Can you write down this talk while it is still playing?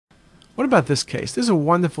What about this case? This is a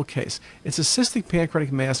wonderful case. It's a cystic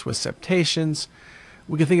pancreatic mass with septations.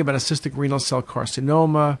 We can think about a cystic renal cell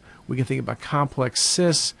carcinoma. We can think about complex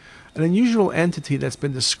cysts, an unusual entity that's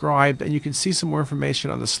been described, and you can see some more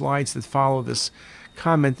information on the slides that follow this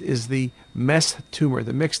comment, is the MES tumor,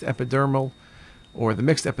 the mixed epidermal or the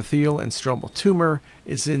mixed epithelial and stromal tumor.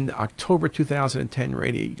 It's in October 2010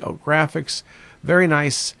 radiographics. Very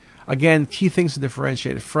nice. Again, key things to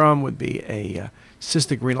differentiate it from would be a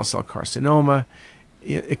cystic renal cell carcinoma.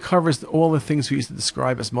 It covers all the things we used to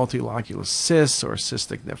describe as multilocular cysts or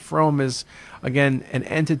cystic nephromas. Again, an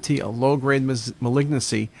entity, a low-grade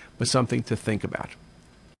malignancy, but something to think about.